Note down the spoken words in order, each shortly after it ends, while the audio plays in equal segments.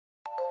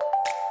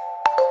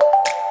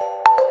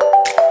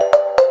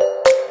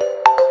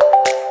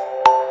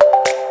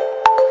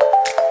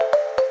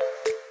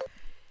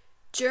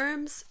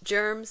Germs,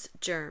 Germs,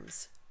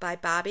 Germs by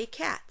Bobbi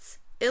Katz,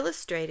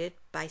 illustrated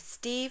by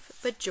Steve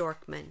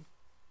Bjorkman.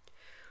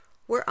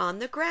 We're on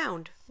the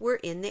ground, we're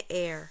in the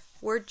air,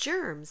 we're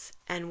germs,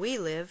 and we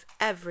live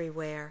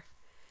everywhere.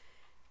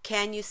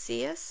 Can you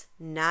see us?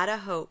 Not a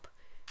hope.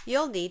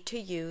 You'll need to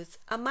use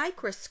a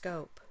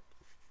microscope.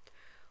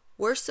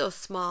 We're so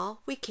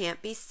small we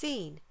can't be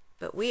seen,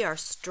 but we are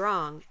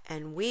strong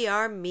and we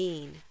are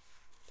mean.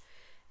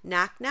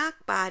 Knock,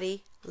 knock,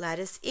 body, let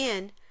us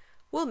in.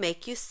 We'll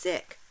make you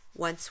sick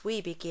once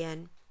we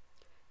begin.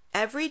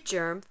 Every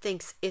germ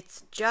thinks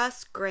it's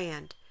just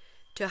grand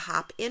to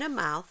hop in a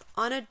mouth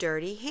on a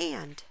dirty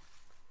hand.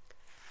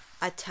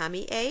 A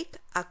tummy ache,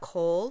 a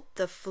cold,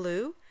 the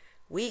flu,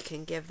 we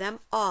can give them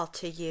all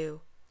to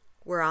you.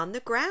 We're on the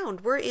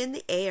ground, we're in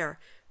the air,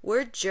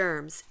 we're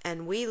germs,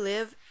 and we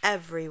live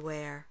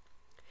everywhere.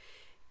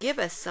 Give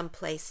us some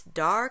place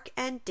dark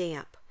and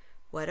damp.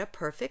 What a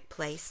perfect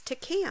place to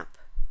camp.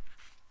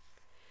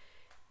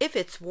 If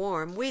it's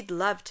warm, we'd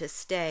love to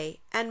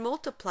stay and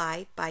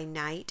multiply by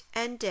night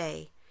and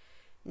day.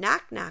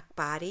 Knock, knock,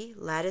 body,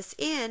 let us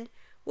in.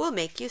 We'll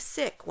make you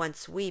sick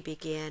once we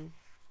begin.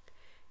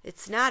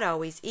 It's not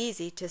always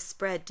easy to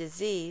spread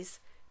disease.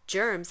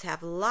 Germs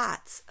have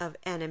lots of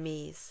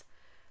enemies.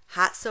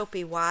 Hot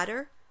soapy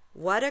water,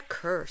 what a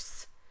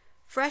curse.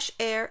 Fresh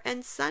air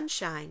and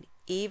sunshine,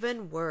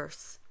 even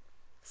worse.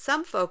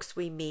 Some folks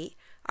we meet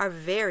are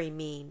very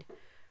mean.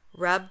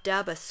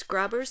 Rub-dub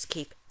scrubbers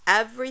keep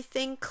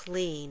everything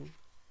clean.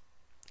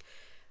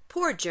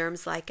 Poor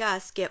germs like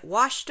us get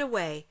washed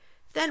away,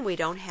 then we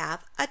don't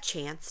have a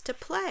chance to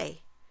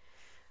play.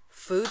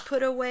 Food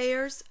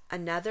put-awayers,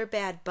 another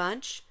bad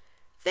bunch,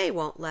 they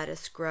won't let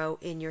us grow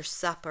in your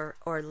supper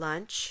or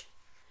lunch.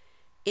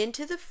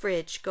 Into the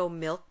fridge go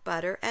milk,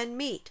 butter, and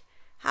meat.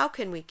 How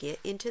can we get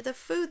into the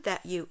food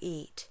that you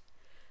eat?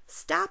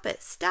 Stop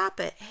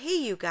it, hey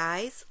you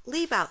guys,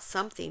 leave out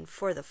something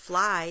for the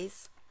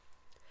flies.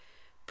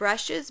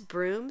 Brushes,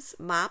 brooms,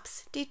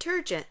 mops,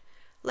 detergent.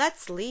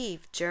 Let's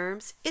leave,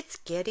 germs, it's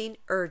getting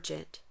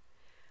urgent.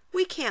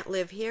 We can't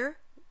live here,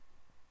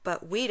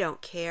 but we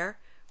don't care.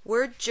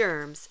 We're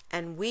germs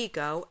and we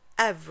go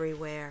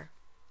everywhere.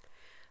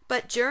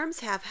 But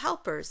germs have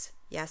helpers,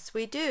 yes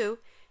we do.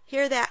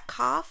 Hear that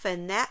cough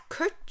and that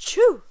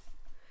kerchoo.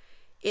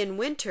 In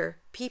winter,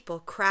 people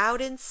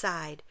crowd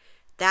inside.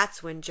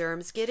 That's when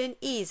germs get an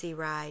easy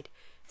ride.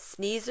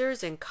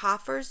 Sneezers and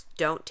coughers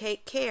don't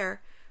take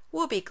care.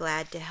 We'll be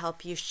glad to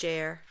help you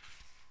share.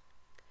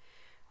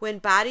 When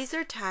bodies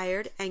are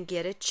tired and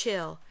get a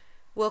chill,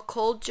 will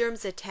cold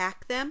germs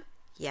attack them?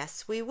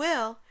 Yes, we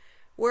will.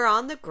 We're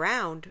on the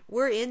ground,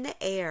 we're in the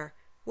air,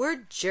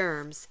 we're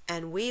germs,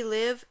 and we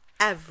live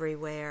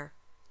everywhere.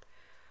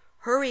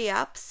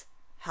 Hurry-ups,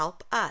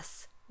 help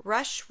us.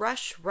 Rush,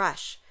 rush,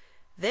 rush.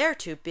 They're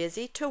too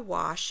busy to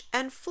wash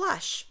and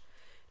flush.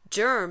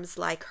 Germs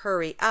like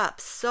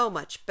hurry-ups so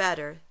much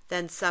better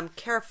than some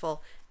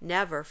careful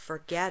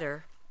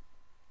never-forgetter.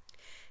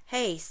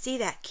 Hey, see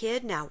that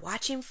kid? Now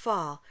watch him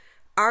fall.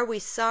 Are we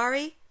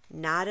sorry?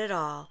 Not at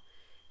all.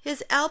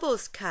 His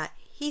elbow's cut.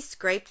 He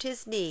scraped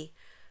his knee.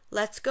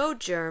 Let's go,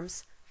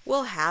 germs.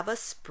 We'll have a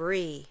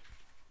spree.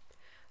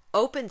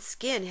 Open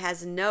skin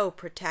has no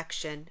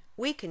protection.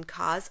 We can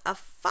cause a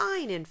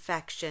fine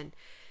infection.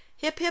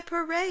 Hip, hip,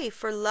 hooray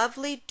for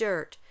lovely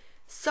dirt.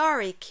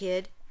 Sorry,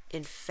 kid.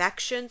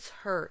 Infections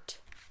hurt.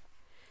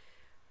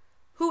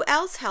 Who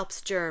else helps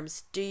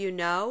germs? Do you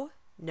know?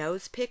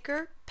 Nose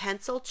picker,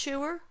 pencil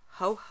chewer,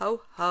 ho,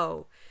 ho,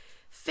 ho.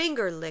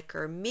 Finger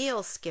licker,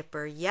 meal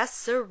skipper, yes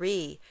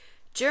siree.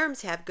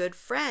 Germs have good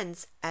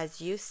friends,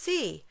 as you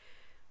see.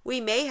 We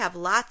may have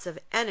lots of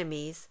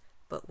enemies,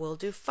 but we'll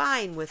do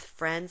fine with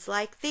friends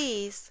like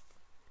these.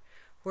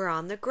 We're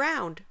on the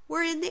ground,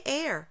 we're in the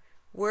air,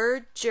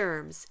 we're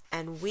germs,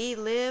 and we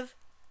live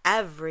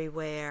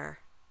everywhere.